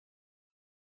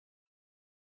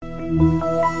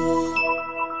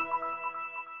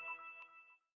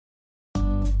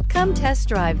Come test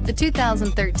drive the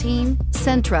 2013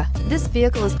 Sentra. This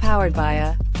vehicle is powered by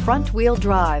a front-wheel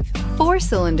drive,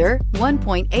 4-cylinder,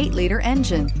 1.8-liter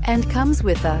engine, and comes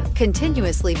with a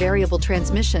continuously variable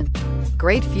transmission.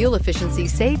 Great fuel efficiency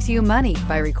saves you money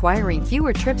by requiring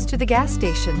fewer trips to the gas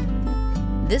station.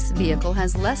 This vehicle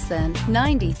has less than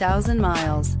 90,000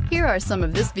 miles. Here are some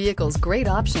of this vehicle's great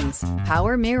options: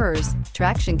 power mirrors,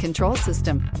 traction control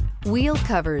system, wheel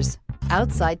covers,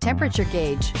 outside temperature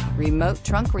gauge, remote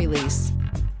trunk release.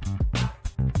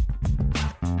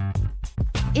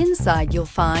 Inside you'll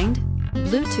find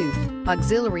Bluetooth,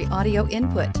 auxiliary audio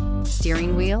input,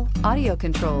 steering wheel audio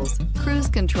controls, cruise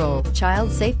control, child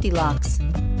safety locks,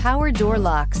 power door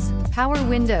locks, power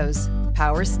windows,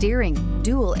 power steering,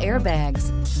 dual airbags,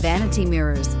 vanity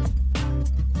mirrors.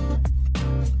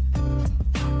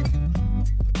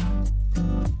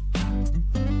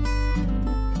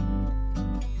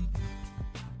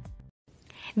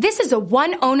 This is a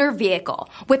one-owner vehicle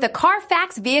with a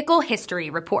Carfax Vehicle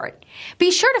History Report. Be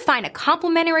sure to find a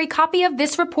complimentary copy of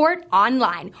this report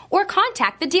online or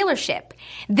contact the dealership.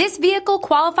 This vehicle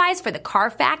qualifies for the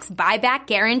Carfax Buyback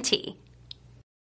Guarantee.